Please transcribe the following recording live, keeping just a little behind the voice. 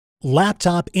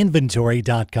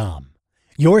LaptopInventory.com,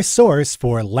 your source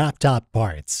for laptop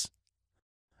parts.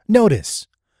 Notice,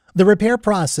 the repair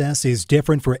process is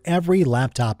different for every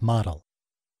laptop model.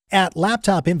 At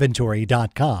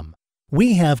LaptopInventory.com,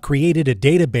 we have created a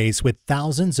database with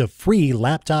thousands of free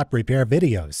laptop repair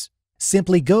videos.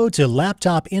 Simply go to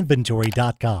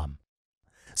LaptopInventory.com,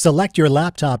 select your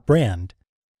laptop brand,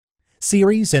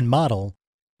 series and model,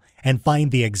 and find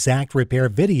the exact repair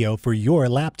video for your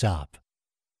laptop.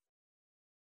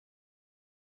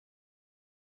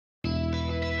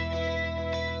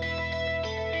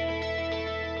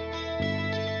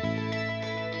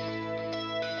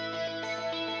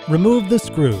 Remove the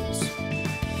screws.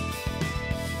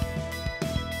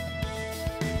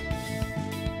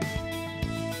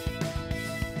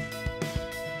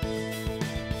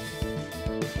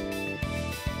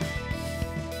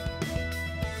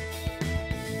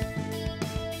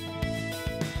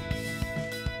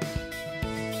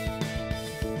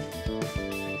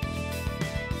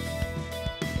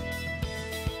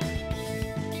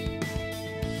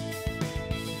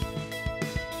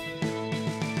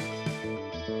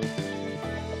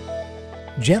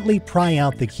 Gently pry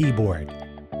out the keyboard.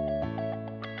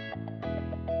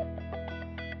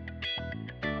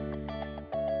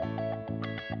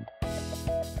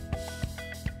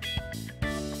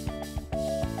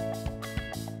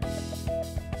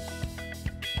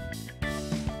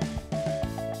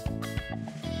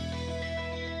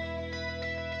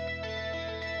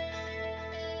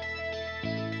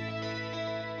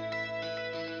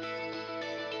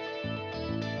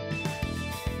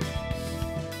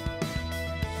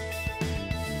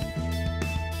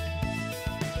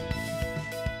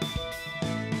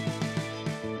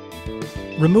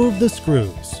 Remove the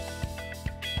screws.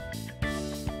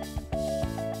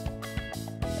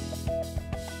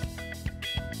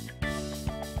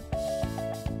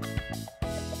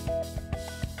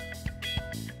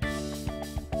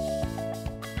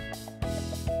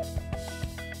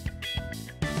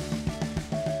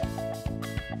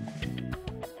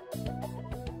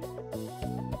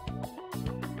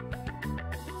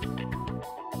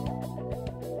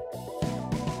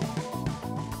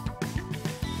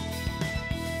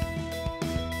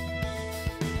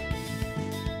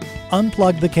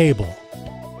 Unplug the cable.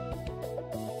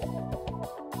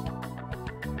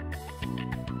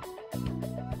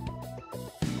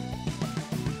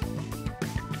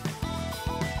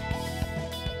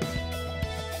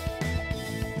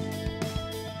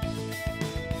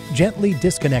 Gently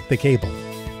disconnect the cable.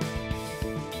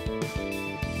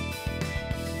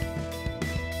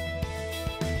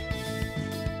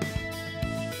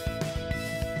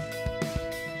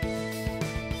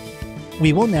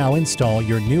 We will now install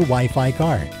your new Wi-Fi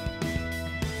card.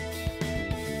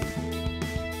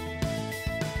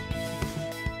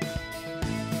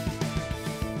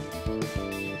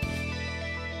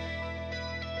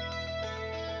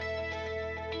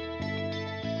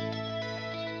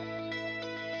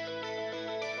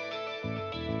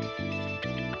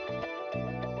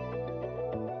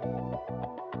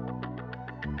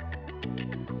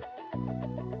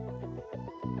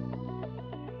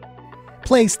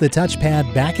 Place the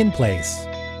touchpad back in place.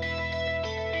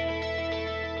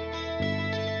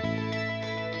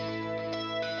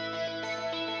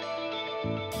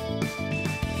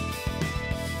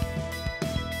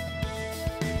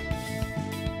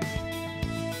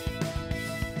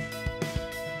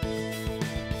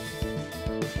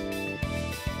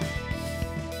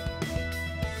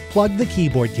 Plug the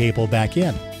keyboard cable back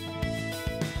in.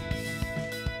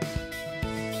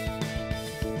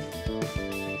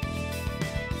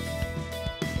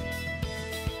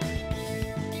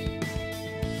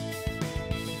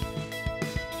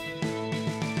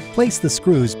 Place the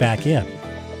screws back in.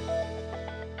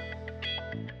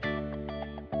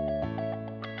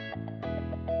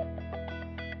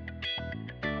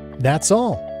 That's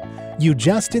all. You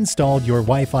just installed your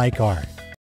Wi-Fi card.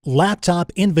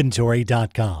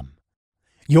 LaptopInventory.com,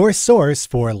 your source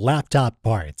for laptop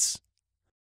parts.